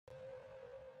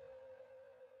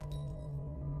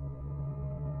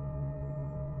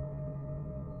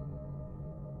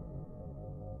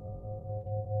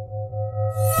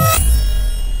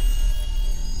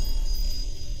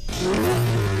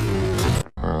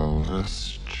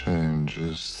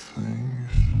this thing.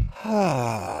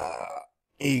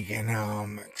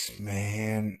 Economics,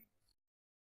 man.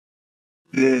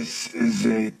 This is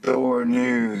a Thor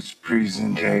News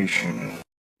presentation.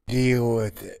 Deal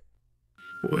with it.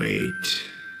 Wait.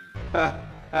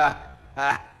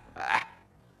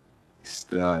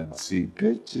 Starting to see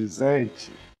pictures, ain't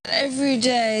you? Every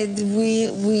day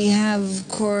we have, of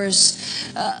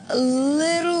course, a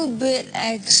little bit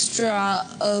extra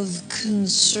of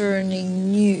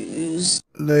concerning news.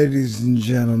 Ladies and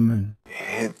gentlemen,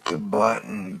 Hit the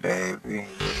button, baby.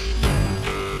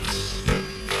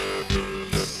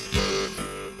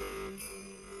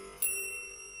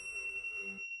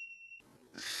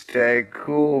 Stay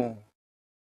cool.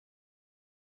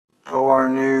 Thor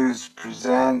News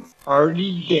presents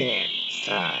Party Dance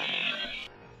Time.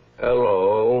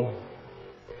 Hello.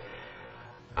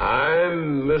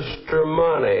 I'm Mr.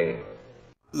 Money.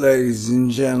 ladies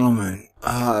and gentlemen,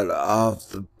 hot off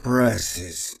the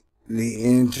presses, the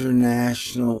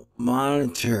International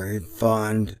Monetary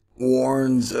Fund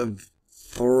warns of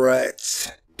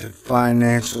threats to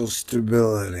financial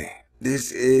stability.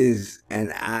 This is an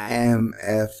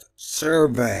IMF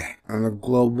survey on the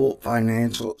Global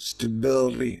Financial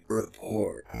Stability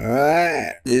Report.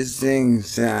 Alright, this thing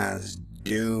sounds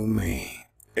doomy.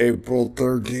 April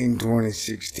 13,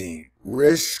 2016.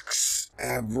 Risks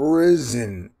have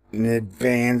risen in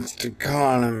advanced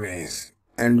economies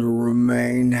and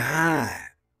remain high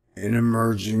in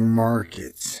emerging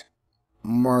markets.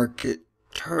 Market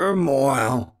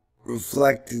turmoil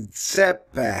reflected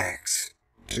setbacks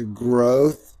to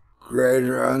growth,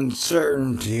 greater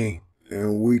uncertainty,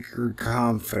 and weaker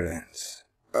confidence.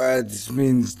 Alright, this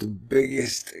means the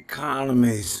biggest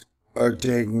economies are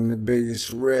taking the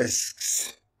biggest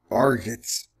risks.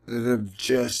 Markets that have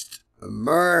just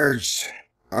emerged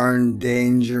are in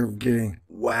danger of getting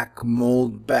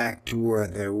whack-a-moled back to where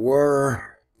they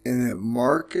were, and that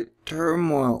market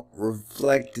turmoil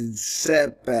reflected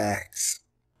setbacks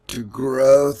to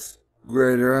growth,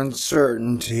 greater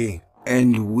uncertainty,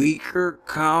 and weaker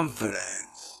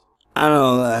confidence. I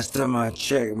know last time I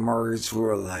checked, markets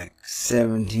were like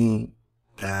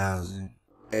 17,000,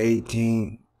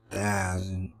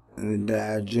 18,000 in the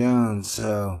Dow Jones,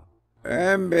 so there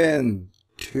hasn't been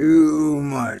too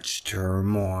much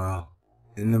turmoil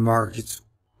in the markets.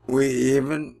 We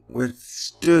even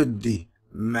withstood the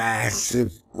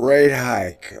massive rate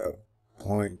hike of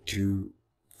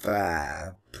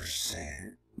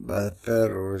 0.25% by the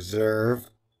Federal Reserve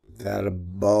without a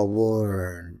bubble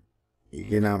or an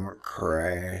economic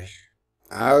crash.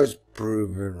 I was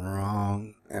proven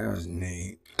wrong. That was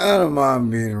neat. I don't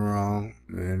mind being wrong,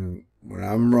 and when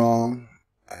I'm wrong,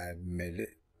 I admit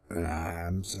it, and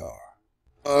I'm sorry.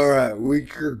 Alright,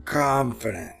 weaker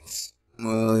confidence.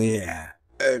 Well, yeah.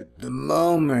 At the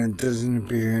moment, it doesn't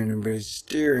appear anybody's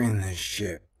steering this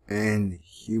ship, and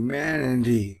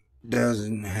humanity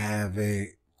doesn't have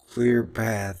a clear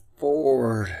path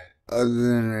forward other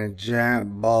than a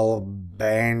giant ball of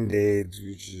band-aids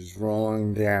which is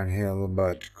rolling downhill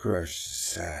about to crush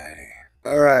society.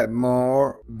 Alright,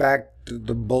 more back to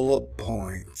the bullet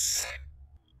points.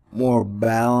 More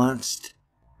balanced,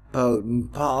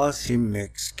 potent policy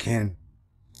mix can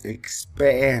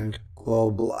expand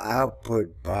global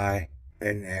output by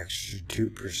an extra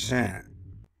 2%.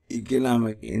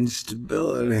 Economic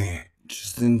instability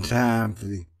just in time for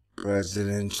the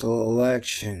presidential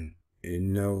election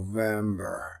in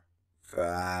November.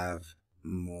 5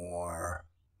 more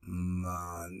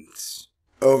months.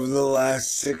 Over the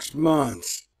last 6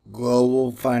 months,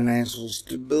 global financial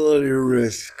stability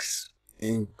risks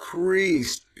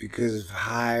increased because of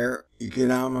higher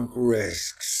economic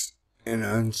risks and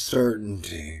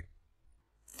uncertainty.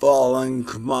 Falling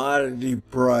commodity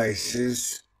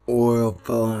prices, oil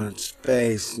fell on its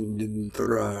face and didn't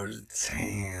throw out its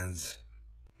hands,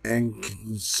 and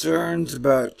concerns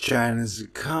about China's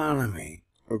economy,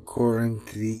 according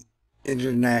to the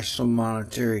International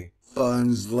Monetary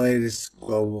Fund's latest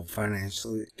Global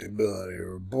Financial Stability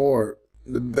Report.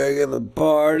 The bigger the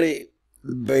party,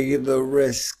 the bigger the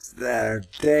risks that are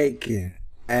taken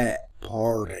at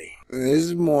party. This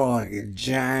is more like a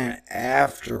giant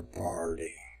after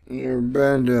party. You ever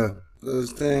been to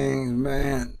those things,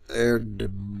 man? They're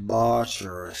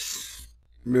debaucherous.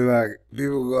 Be like,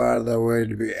 people go out of their way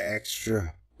to be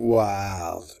extra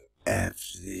wild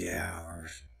after the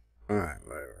hours. Alright,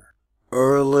 whatever.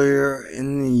 Earlier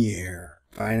in the year,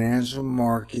 financial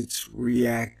markets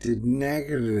reacted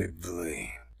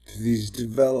negatively to these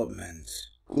developments.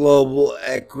 Global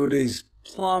equities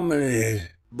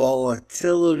plummeted.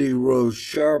 Volatility rose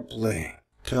sharply.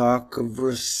 Talk of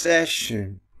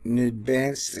recession in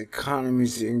advanced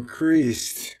economies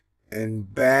increased.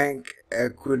 and bank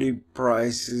equity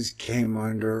prices came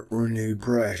under renewed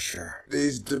pressure.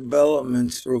 These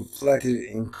developments reflected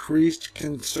increased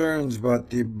concerns about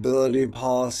the ability of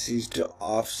policies to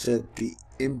offset the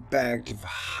impact of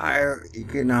higher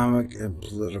economic and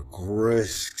political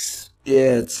risks.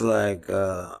 Yeah, it's like,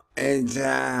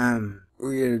 anytime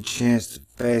we get a chance to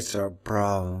face our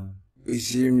problem, we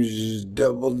seem to just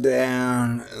double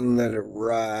down and let it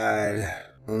ride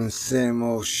on the same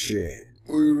old shit.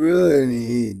 We really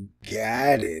need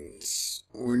guidance.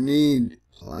 We need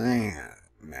a plan,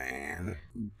 man.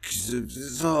 Because if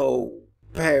this whole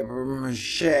paper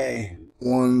mache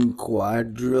 1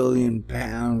 quadrillion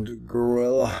pound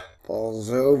gorilla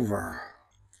falls over,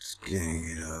 it's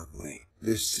gonna get ugly.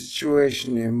 The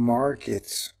situation in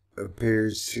markets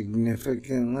appears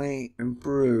significantly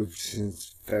improved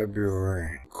since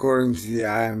February, according to the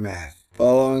IMF.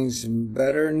 Following some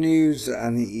better news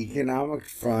on the economic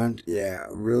front, yeah,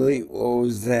 really, what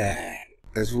was that?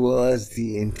 As well as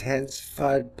the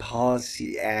intensified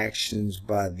policy actions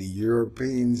by the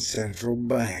European Central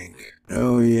Bank.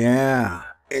 Oh yeah,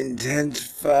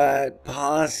 intensified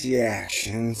policy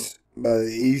actions by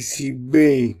the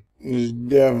ECB is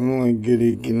definitely good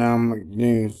economic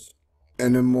news.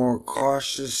 And a more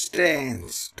cautious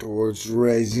stance towards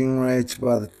raising rates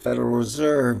by the Federal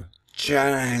Reserve.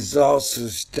 China has also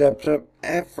stepped up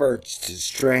efforts to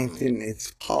strengthen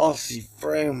its policy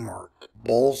framework,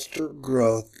 bolster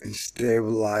growth, and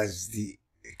stabilize the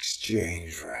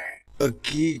exchange rate. A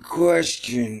key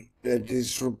question that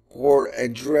this report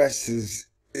addresses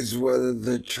is whether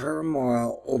the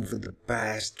turmoil over the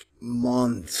past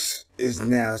months is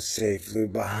now safely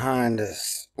behind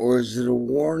us, or is it a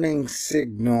warning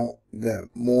signal that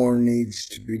more needs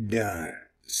to be done,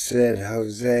 said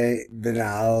Jose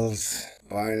Vinales,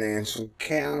 financial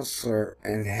counselor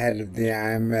and head of the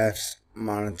IMF's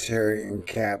Monetary and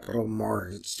Capital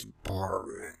Markets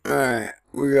Department. Alright,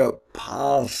 we got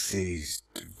policies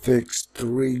to fix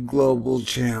 3 global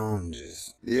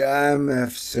challenges. The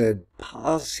IMF said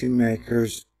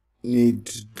policymakers need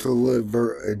to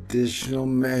deliver additional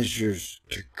measures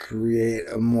to create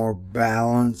a more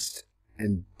balanced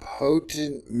and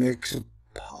potent mix of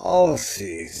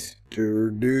policies to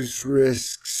reduce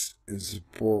risks and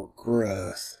support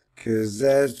growth. 'Cause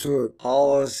that's what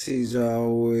policies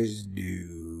always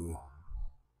do.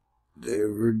 They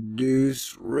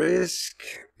reduce risk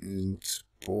and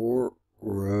support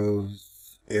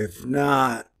growth. If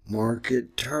not,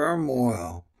 market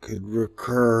turmoil could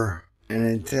recur and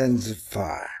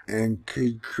intensify and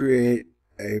could create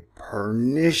a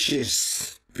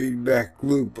pernicious feedback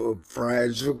loop of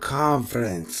fragile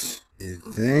confidence. You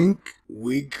think?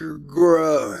 Weaker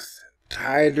growth,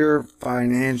 tighter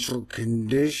financial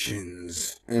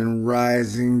conditions, and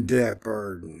rising debt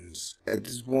burdens. At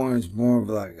this point, it's more of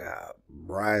like a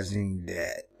rising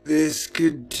debt. This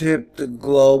could tip the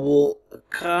global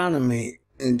economy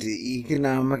into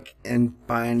economic and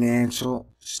financial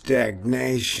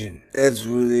stagnation. That's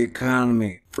where the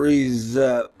economy freezes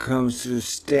up, comes to a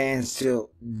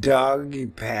standstill, doggy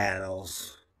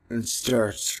paddles, and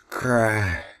starts to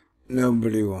cry.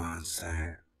 Nobody wants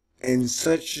that. In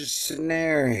such a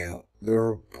scenario, the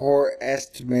report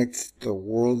estimates the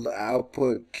world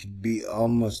output could be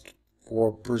almost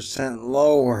 4%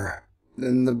 lower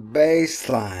than the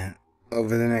baseline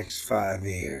over the next 5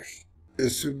 years.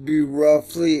 This would be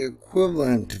roughly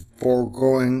equivalent to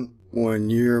foregoing 1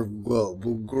 year of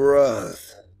global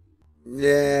growth.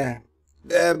 Yeah,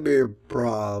 that'd be a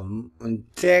problem, and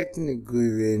technically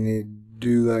they need to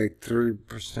do like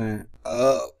 3%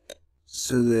 up,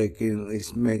 so they can at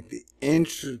least make the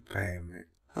interest payment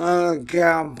on the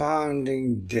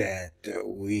compounding debt that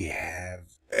we have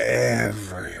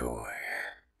everywhere.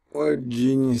 What a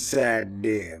genius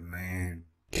idea, man.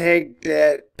 Take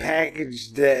debt,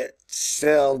 package debt,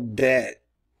 sell debt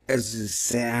as a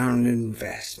sound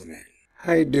investment.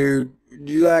 Hey dude, would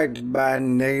you like to buy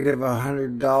negative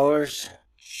 $100?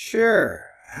 Sure,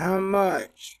 how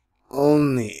much?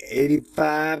 Only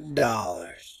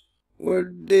 $85. What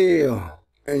a deal.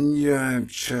 And you don't have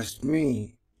to trust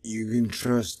me. You can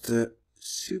trust the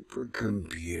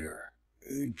supercomputer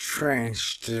who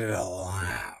trenched it all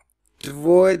out. To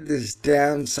avoid this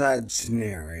downside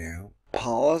scenario,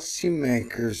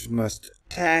 policymakers must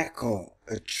tackle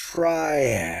a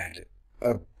triad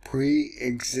of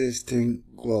pre-existing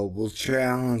global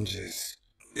challenges.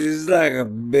 It's like a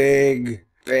big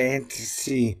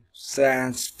fantasy,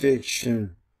 science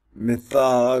fiction,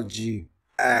 mythology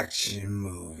action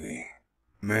movie.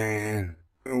 Man,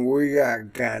 we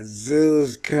got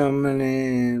Godzilla's coming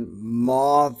in,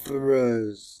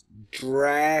 Mothras,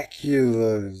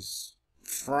 Draculas,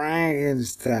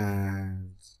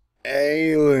 Frankensteins,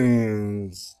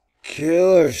 aliens,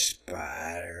 killer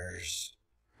spiders,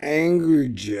 angry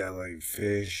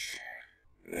jellyfish,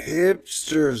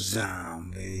 hipster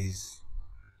zombies,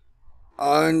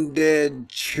 undead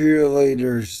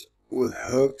cheerleaders with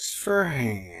hooks for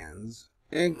hands,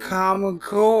 and Common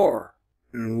Core.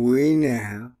 And we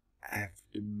now have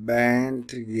to band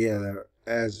together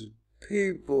as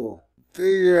people,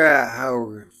 figure out how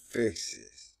we're going to fix this.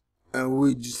 And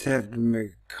we just have to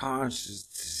make a conscious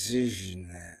decision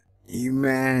that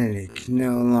humanity can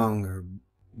no longer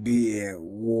be at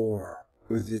war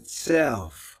with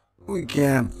itself. We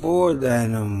can't afford that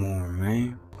no more,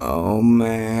 man. Oh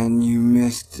man, you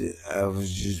missed it. I was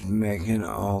just making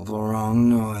all the wrong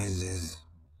noises.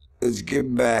 Let's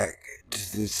get back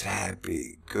to this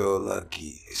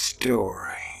happy-go-lucky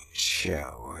story,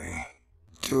 shall we?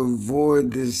 To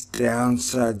avoid this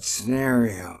downside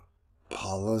scenario,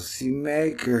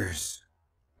 policymakers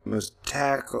must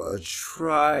tackle a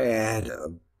triad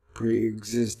of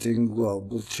pre-existing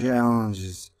global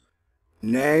challenges,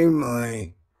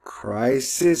 namely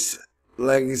crisis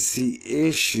legacy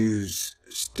issues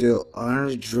still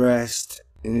unaddressed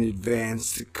in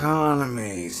advanced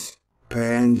economies,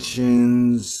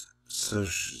 pensions,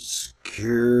 social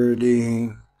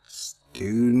security,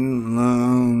 student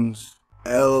loans,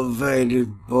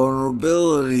 elevated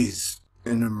vulnerabilities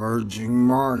in emerging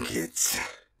markets.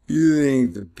 You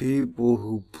think the people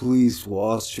who police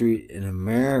Wall Street in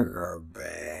America are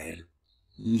bad?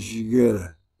 You should go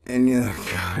to any other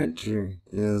country,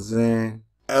 you know what I'm saying?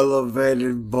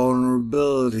 Elevated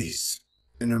vulnerabilities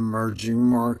in emerging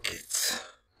markets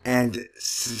and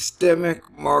systemic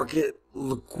market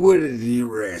liquidity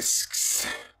risks,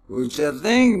 which I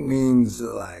think means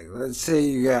like, let's say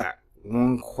you got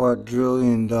 $1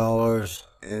 quadrillion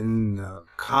in the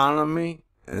economy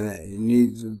and that you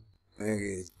need to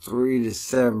make 3 to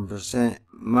 7%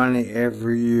 money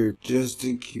every year just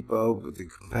to keep up with the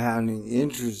compounding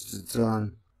interest that's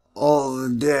on all the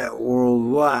debt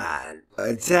worldwide.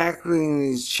 By tackling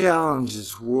these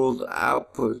challenges, world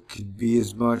output could be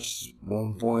as much as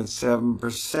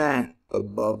 1.7%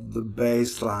 above the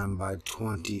baseline by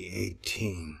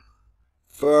 2018.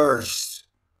 First,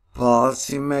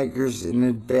 policymakers in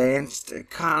advanced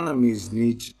economies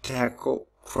need to tackle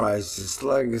crisis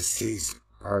legacies,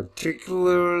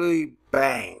 particularly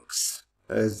banks,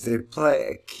 as they play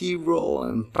a key role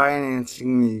in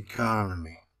financing the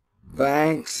economy.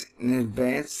 Banks in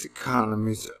advanced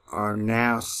economies are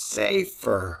now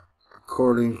safer,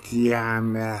 according to the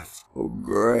IMF. Oh,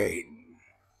 great.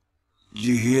 Did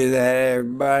you hear that,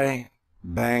 everybody?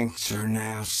 Banks are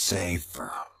now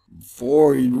safer.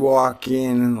 Before you'd walk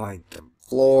in and like the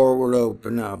floor would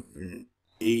open up and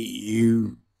eat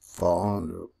you, fall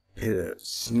into a pit of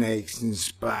snakes and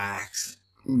spikes.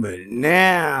 But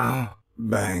now,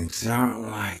 banks aren't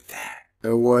like that.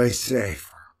 They're way safer.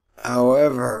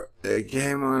 However, they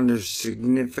came under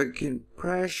significant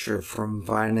pressure from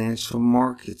financial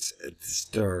markets at the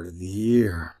start of the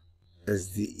year.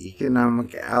 As the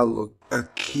economic outlook, a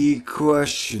key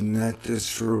question that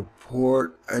this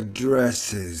report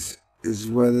addresses is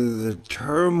whether the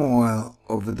turmoil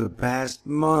over the past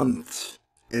month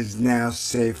is now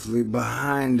safely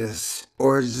behind us,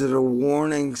 or is it a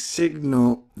warning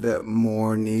signal that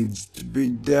more needs to be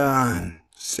done,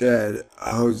 said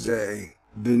Jose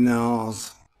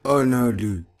Vinales. Oh no,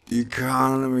 dude. The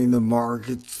economy, the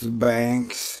markets, the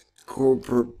banks,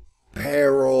 corporate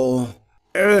payroll,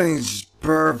 everything's just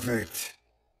perfect.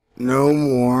 No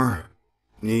more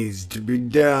needs to be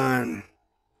done.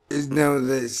 Isn't that what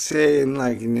they say in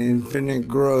like an infinite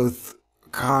growth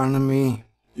economy?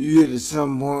 You get to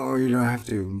some point where you don't have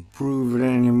to improve it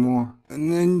anymore,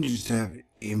 and then you just have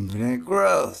infinite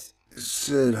growth,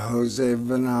 said Jose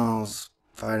Vinales,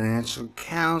 financial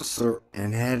counselor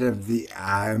and head of the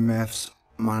IMF's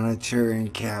Monetary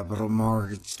and Capital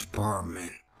Markets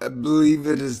Department. I believe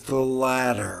it is the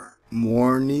latter.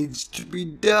 More needs to be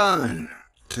done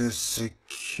to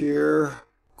secure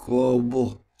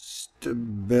global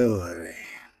stability.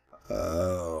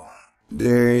 Oh,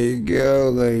 there you go,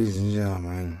 ladies and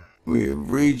gentlemen. We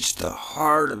have reached the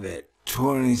heart of it.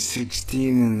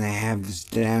 2016, and they have this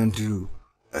down to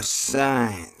a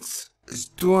science. It's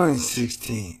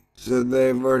 2016, so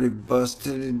they've already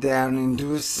busted it down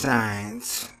into a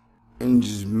science and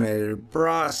just made it a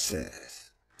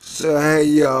process. So hey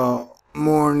y'all,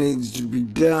 more needs to be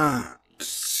done to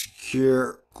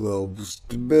secure global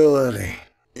stability.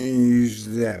 And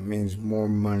usually that means more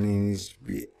money needs to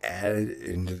be added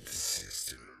into the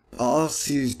system.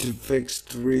 Policies to fix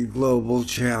 3 global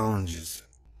challenges.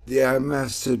 The IMF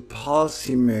said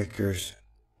policymakers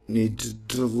need to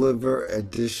deliver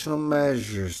additional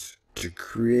measures to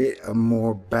create a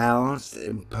more balanced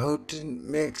and potent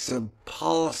mix of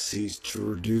policies to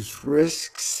reduce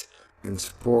risks and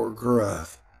support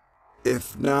growth.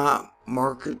 If not,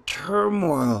 market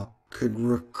turmoil could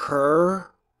recur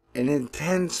and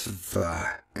intensify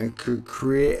and could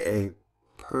create a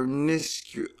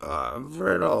pernicious... I've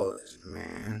read all this,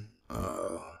 man.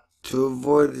 To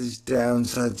avoid this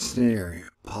downside scenario,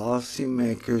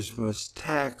 policymakers must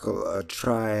tackle a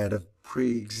triad of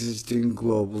pre-existing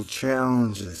global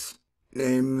challenges,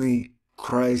 namely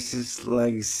crisis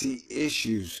legacy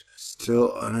issues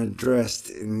still unaddressed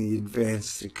in the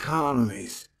advanced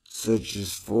economies, such as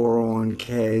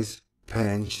 401ks,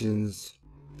 pensions,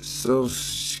 Social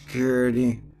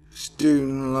Security,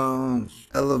 student loans,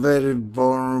 elevated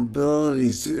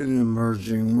vulnerabilities in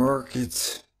emerging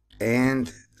markets,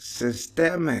 and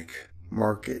systemic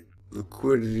market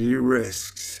liquidity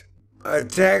risks. By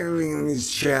tackling these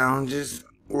challenges,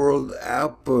 world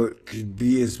output could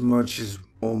be as much as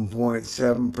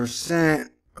 1.7%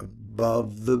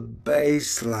 above the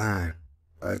baseline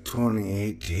by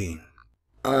 2018.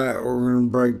 Alright, we're going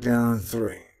to break down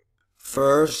three.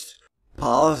 First,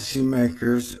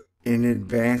 policymakers in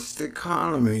advanced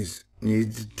economies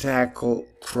need to tackle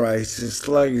crisis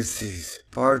legacies,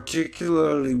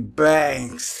 particularly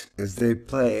banks, as they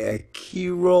play a key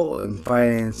role in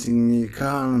financing the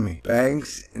economy.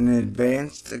 Banks in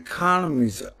advanced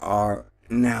economies are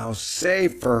now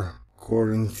safer,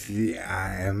 according to the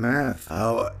IMF.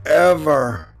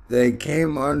 However, they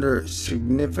came under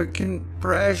significant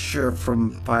pressure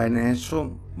from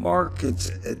financial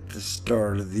markets at the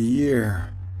start of the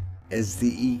year, as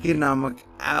the economic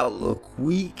outlook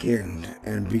weakened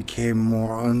and became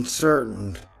more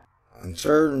uncertain.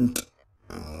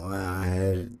 Oh, I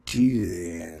had a T to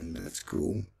the end, that's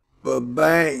cool. But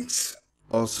banks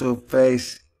also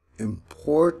face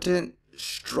important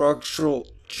structural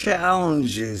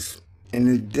challenges in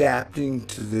adapting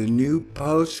to the new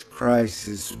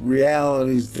post-crisis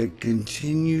realities that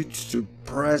continue to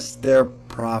suppress their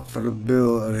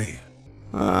profitability.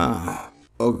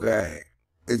 Okay.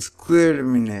 It's clear to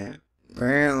me now.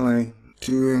 Apparently,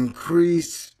 to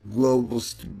increase global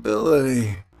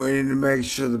stability, we need to make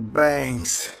sure the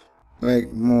banks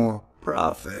make more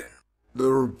profit. The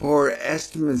report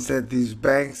estimates that these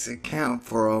banks account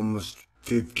for almost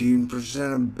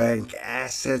 15% of bank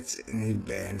assets in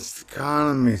advanced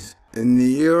economies. In the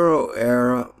Euro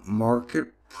era,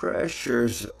 market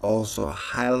pressures also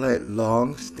highlight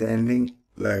long-standing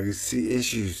legacy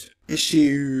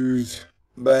issues.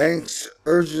 Banks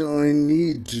urgently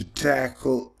need to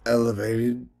tackle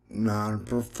elevated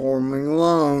non-performing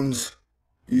loans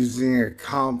using a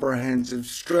comprehensive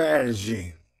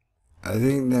strategy. I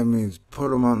think that means put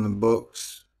them on the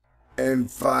books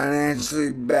and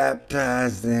financially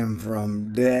baptize them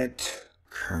from debt to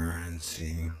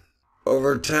currency.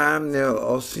 Over time, they'll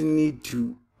also need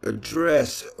to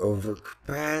address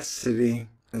overcapacity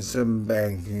in some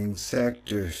banking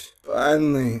sectors.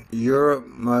 Finally, Europe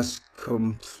must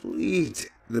complete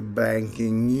the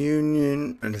banking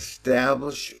union and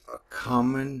establish a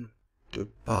common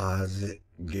deposit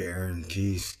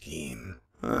guarantee scheme.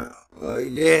 Well, I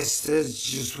guess that's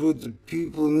just what the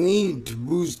people need to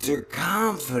boost their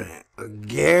confidence. A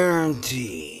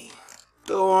guarantee.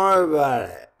 Don't worry about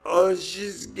it. Oh, it's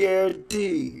just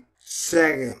guaranteed.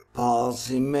 Second,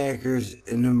 policymakers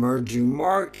in emerging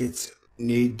markets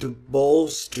need to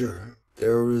bolster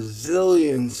their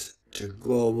resilience to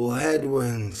global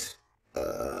headwinds.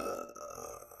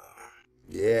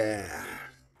 Yeah.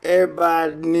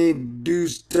 Everybody need to do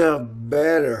stuff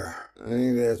better. I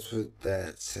think that's what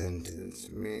that sentence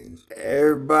means.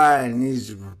 Everybody needs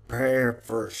to prepare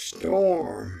for a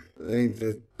storm. I think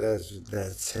that's what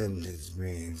that sentence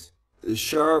means. The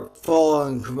sharp fall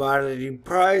in commodity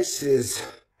prices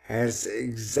has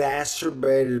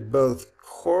exacerbated both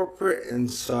corporate and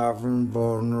sovereign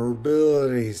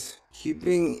vulnerabilities,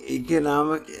 keeping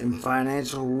economic and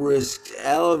financial risks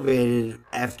elevated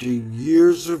after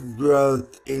years of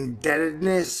growth.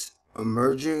 Indebtedness.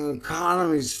 Emerging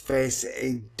economies face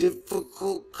a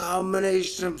difficult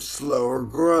combination of slower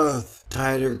growth,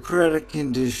 tighter credit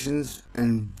conditions,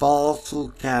 and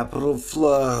volatile capital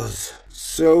flows.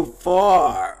 So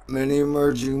far, many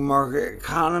emerging market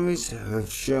economies have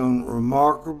shown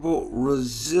remarkable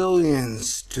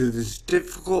resilience to this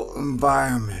difficult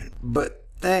environment, but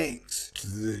thanks to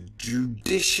the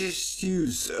judicious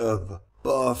use of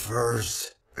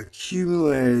buffers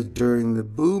accumulated during the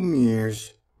boom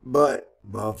years, but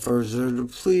buffers are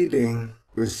depleting,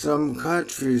 with some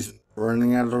countries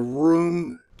running out of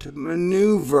room to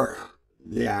maneuver,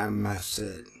 the IMF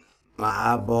said.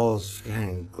 My eyeballs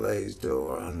kind of glazed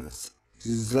over on this.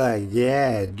 It's like,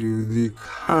 yeah, dude, the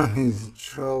economy's in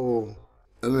trouble.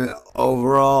 I mean,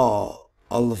 overall,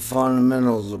 all the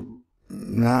fundamentals are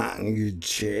not in good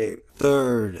shape.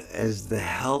 Third, as the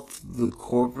health of the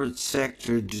corporate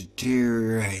sector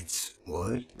deteriorates,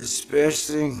 what?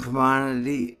 Especially in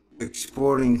commodity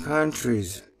exporting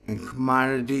countries and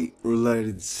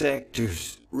commodity-related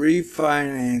sectors,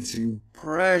 refinancing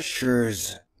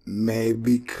pressures may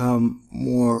become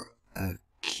more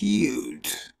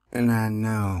acute. And I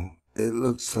know it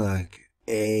looks like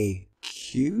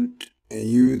acute, and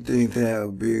you would think that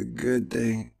would be a good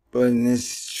thing, but in this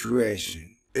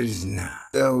situation, it is not.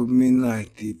 That would mean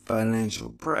like the financial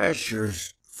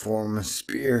pressures form a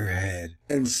spearhead,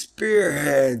 and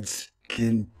spearheads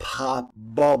can pop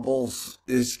bubbles.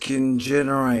 This will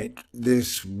generate,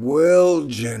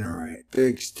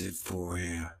 fixed it for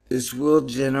you. This will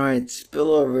generate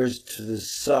spillovers to the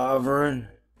sovereign,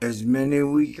 as many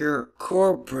weaker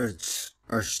corporates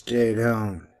are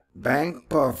state-owned. Bank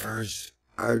buffers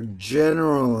are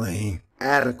generally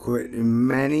adequate in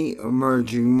many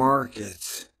emerging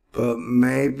markets, but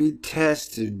may be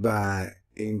tested by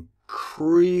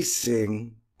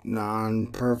increasing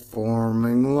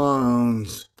non-performing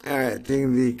loans. I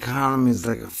think the economy is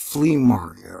like a flea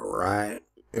market, right?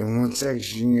 In one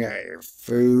section you got your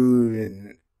food,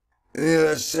 and in the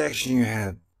other section you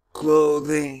have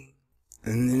clothing,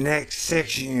 and the next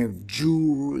section you have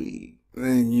jewelry.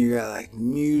 Then you got like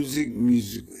musical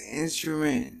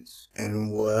instruments.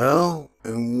 And well,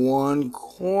 in one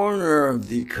corner of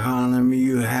the economy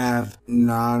you have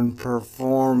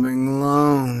non-performing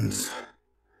loans.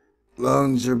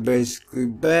 Loans are basically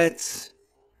bets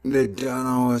that don't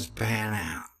always pan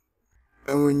out.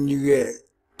 And when you get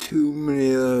too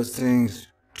many of those things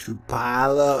to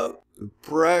pile up, the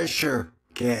pressure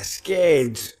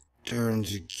cascades,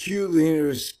 turns acutely into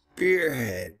a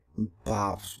spearhead, and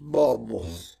pops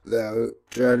bubbles. That would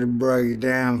try to break it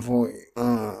down for you.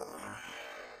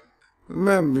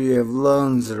 Remember, you have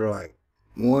loans that are like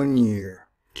 1 year,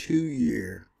 2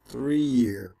 year, 3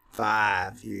 year,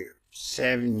 5 year,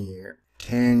 7 year,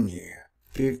 10 year,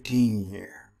 15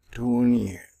 year, 20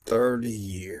 year, 30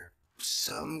 year.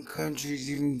 Some countries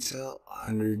even sell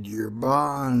 100-year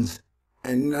bonds.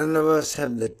 And none of us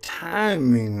have the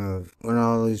timing of when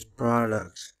all these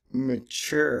products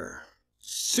mature.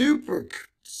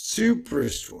 Superest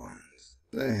ones,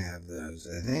 they have those,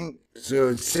 I think. So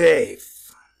it's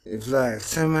safe. If like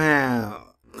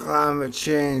somehow climate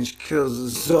change kills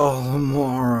us all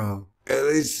tomorrow, at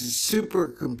least the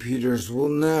supercomputers will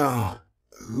know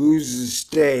whose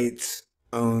estates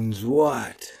owns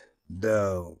what.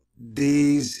 Though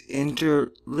these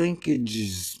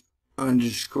interlinkages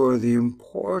underscore the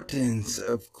importance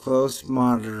of close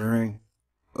monitoring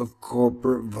of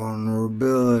corporate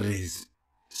vulnerabilities,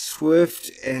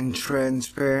 swift and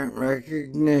transparent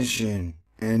recognition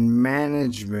and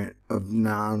management of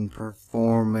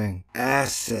non-performing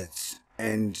assets,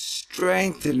 and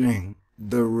strengthening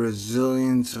the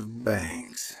resilience of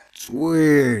banks. It's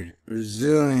weird.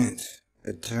 Resilience,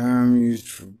 a term used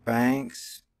for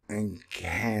banks and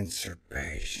cancer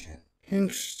patients.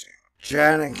 Interesting.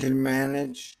 China can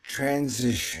manage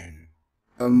transition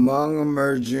among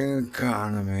emerging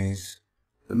economies.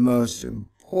 The most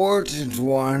important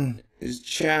one is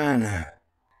China.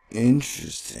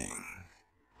 Interesting.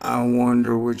 I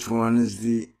wonder which one is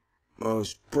the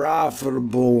most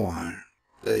profitable one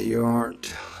that you aren't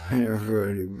telling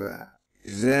everybody about.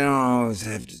 Because they don't always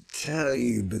have to tell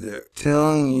you, but they're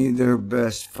telling you their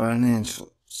best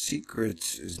financial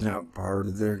secrets is not part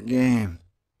of their game.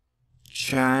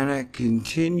 China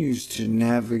continues to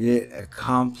navigate a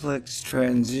complex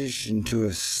transition to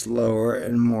a slower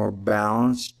and more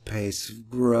balanced pace of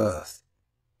growth,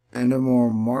 and a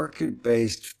more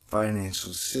market-based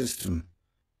financial system.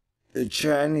 The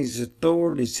Chinese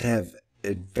authorities have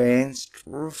advanced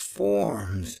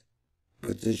reforms,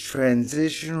 but the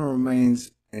transition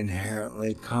remains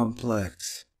inherently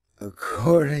complex.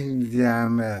 According to the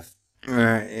IMF,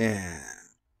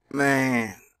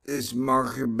 this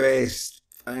market-based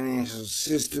financial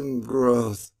system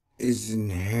growth is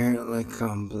inherently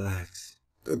complex.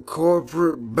 The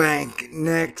corporate bank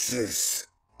nexus,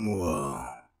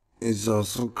 is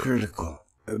also critical.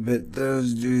 I bet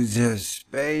those dudes have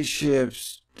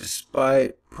spaceships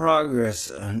despite progress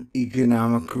on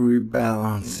economic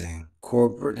rebalancing.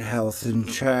 Corporate health in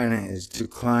China is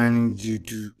declining due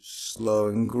to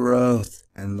slowing growth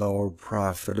and lower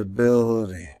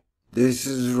profitability. This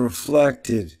is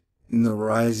reflected in the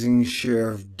rising share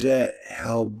of debt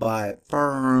held by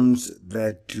firms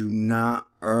that do not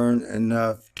earn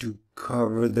enough to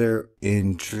cover their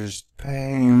interest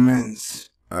payments.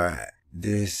 Alright,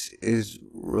 this is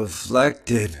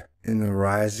reflected in the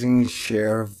rising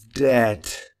share of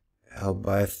debt held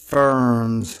by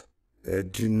firms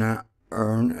that do not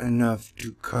earn enough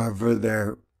to cover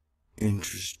their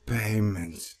interest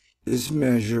payments. This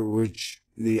measure, which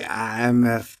the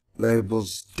IMF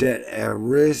labels debt at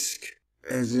risk,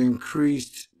 has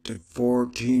increased to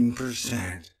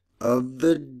 14% of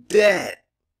the debt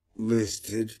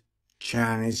listed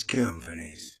Chinese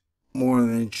companies, more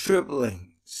than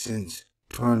tripling since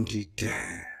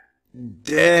 2010.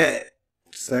 Debt,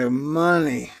 it's like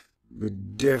money,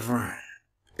 but different.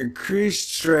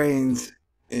 Increased strains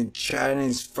in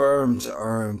Chinese firms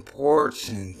are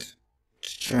important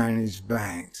to Chinese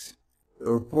banks.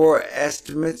 The report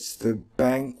estimates that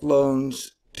bank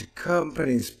loans to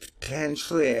companies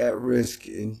potentially at risk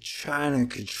in China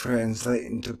could translate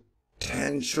into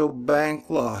potential bank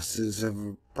losses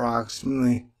of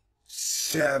approximately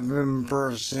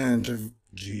 7% of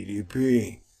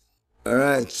GDP.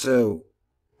 Alright, so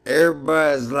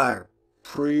everybody's like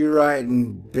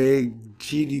pre-writing big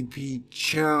GDP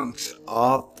chunks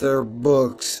off their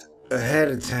books ahead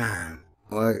of time.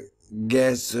 Like,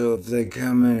 guess so if they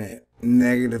come in at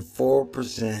negative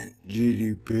 4%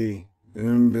 GDP,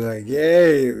 then be like,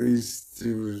 yay, at least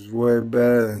it was way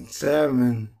better than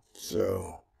 7.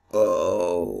 So,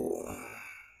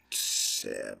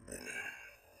 7.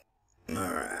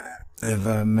 Alright. If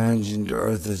I imagined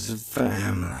Earth as a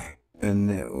family, and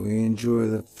that we enjoy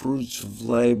the fruits of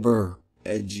labor,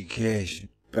 education,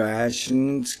 passion,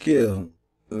 and skill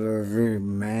of every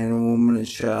man, woman, and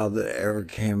child that ever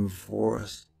came before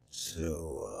us.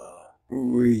 So,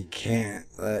 we can't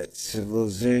let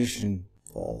civilization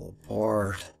fall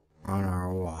apart on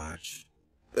our watch.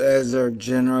 That's our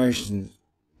generation's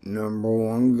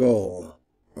 #1 goal,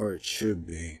 or it should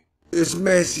be. This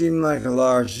may seem like a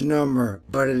large number,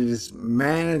 but it is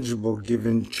manageable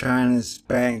given China's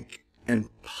bank and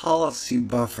policy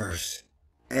buffers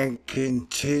and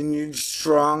continued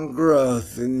strong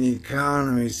growth in the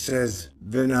economy, says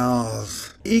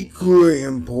Vinals. Equally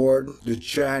important, the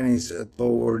Chinese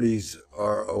authorities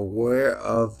are aware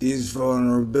of these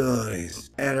vulnerabilities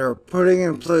and are putting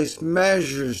in place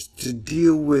measures to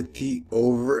deal with the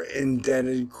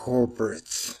over-indebted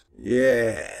corporates.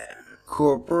 Yeah.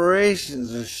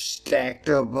 Corporations are stacked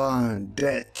up on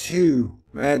debt too.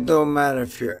 Man, it don't matter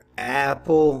if you're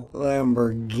Apple,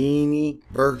 Lamborghini,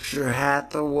 Berkshire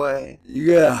Hathaway.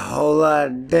 You got a whole lot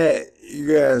of debt. You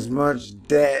got as much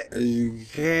debt as you can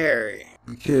carry.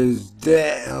 Because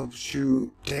debt helps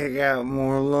you take out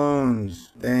more loans.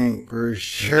 Think for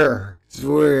sure. It's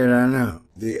weird, I know.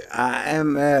 The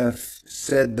IMF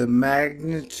said the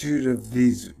magnitude of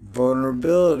these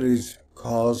vulnerabilities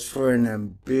calls for an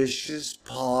ambitious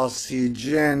policy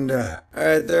agenda.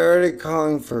 Alright, they're already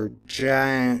calling for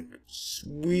giant,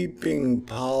 sweeping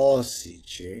policy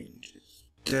changes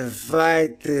to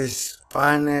fight this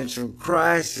financial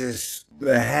crisis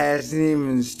that hasn't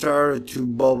even started to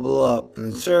bubble up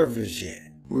and surface yet.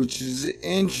 Which is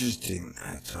interesting,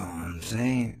 that's all I'm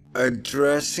saying.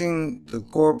 Addressing the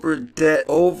corporate debt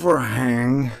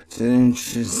overhang, it's an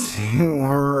interesting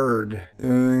word. The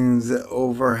things that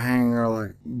overhang are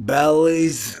like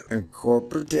bellies and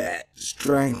corporate debt.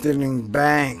 Strengthening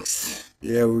banks.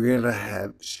 Yeah, we gotta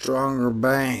have stronger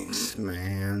banks,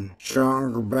 man.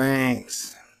 Stronger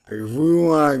banks. If we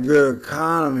want a good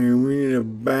economy, we need a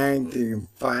bank that can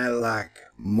fight like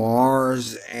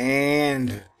Mars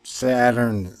and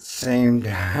Saturn at the same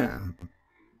time.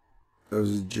 That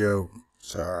was a joke.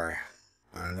 Sorry.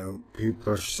 I know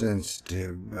people are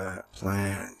sensitive about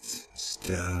planets and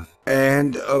stuff.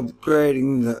 And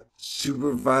upgrading the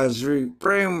supervisory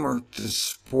framework to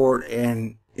support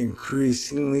an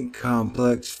increasingly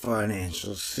complex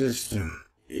financial system.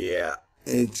 Yeah,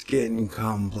 it's getting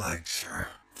complexer,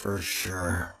 for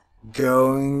sure.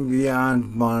 Going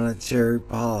beyond monetary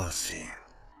policy.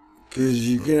 Because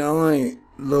you can only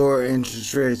lower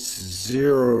interest rates to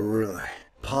 0, really.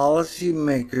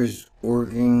 Policymakers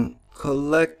working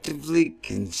collectively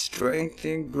can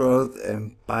strengthen growth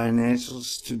and financial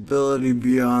stability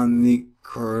beyond the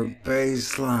current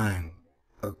baseline.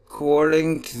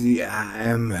 According to the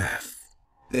IMF,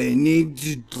 they need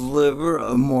to deliver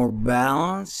a more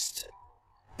balanced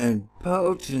and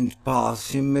potent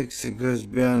policy mix that goes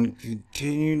beyond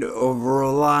continued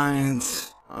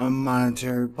over-reliance on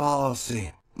monetary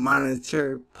policy.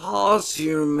 Monetary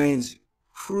policy remains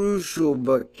crucial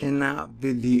but cannot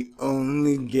be the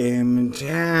only game in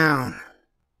town.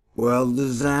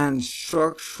 Well-designed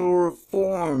structural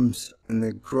reforms and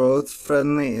the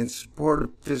growth-friendly and supportive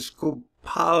fiscal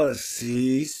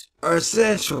policies are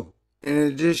essential. In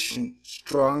addition,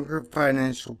 stronger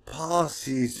financial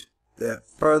policies that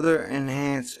further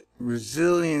enhance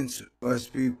resilience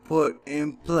must be put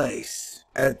in place.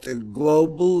 At the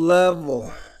global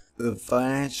level, the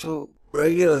financial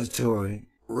regulatory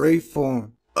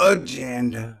reform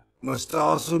agenda must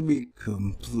also be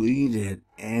completed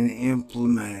and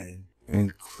implemented,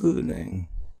 including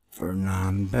for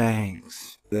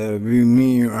non-banks. That would be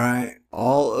me, right?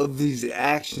 All of these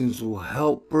actions will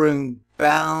help bring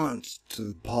balance to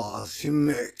the policy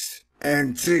mix,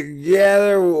 and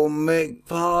together will make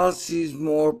policies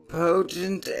more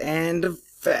potent and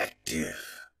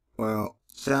effective. Well,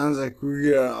 sounds like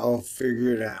we got it all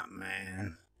figured out,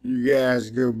 man. You guys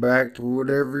go back to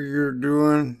whatever you're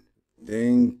doing.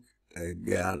 Think I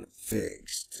got it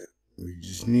fixed. We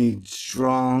just need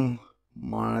strong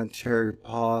monetary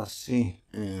policy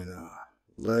and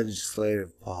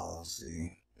legislative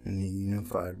policy and a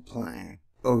unified plan.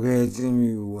 Okay, it's gonna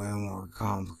be way more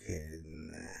complicated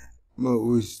than that. But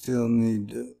we still need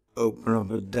to open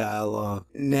up a dialogue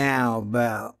now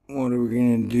about what are we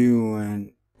gonna do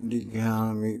when the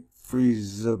economy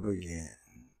freezes up again.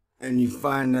 And you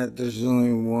find that there's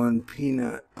only one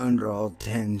peanut under all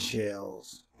 10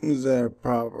 shells. Is that a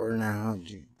proper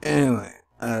analogy? Anyway,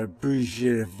 I'd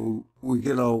appreciate it if we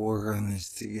could all work on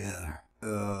this together.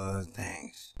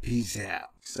 Thanks. Peace out.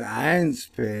 So I didn't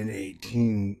spend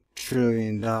 $18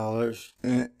 trillion,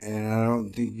 and I don't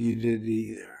think you did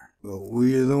either. But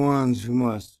we are the ones who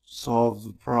must solve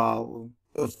the problem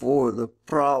before the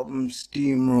problem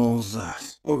steamrolls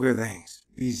us. Okay, thanks.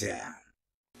 Peace out.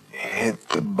 Hit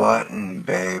the button,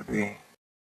 baby.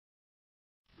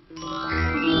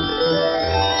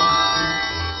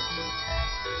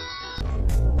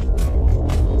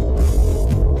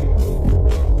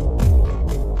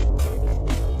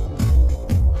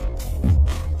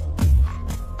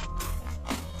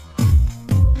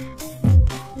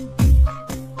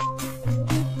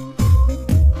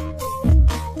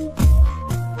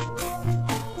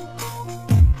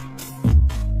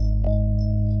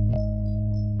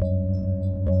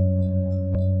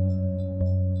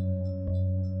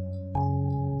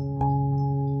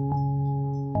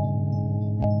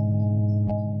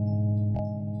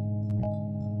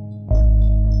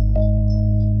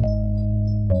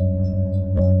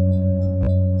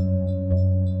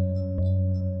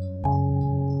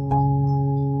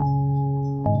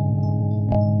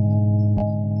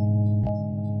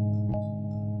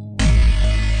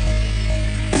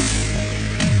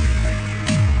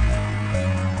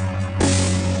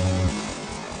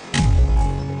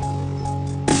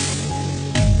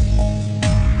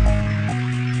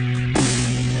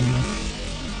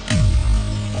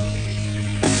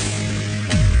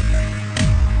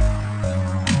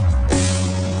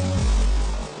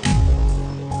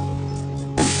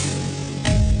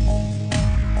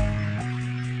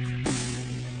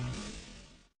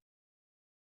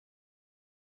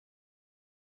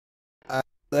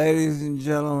 Ladies and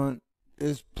gentlemen,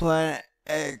 this Planet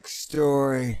X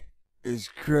story is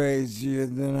crazier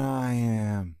than I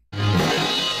am.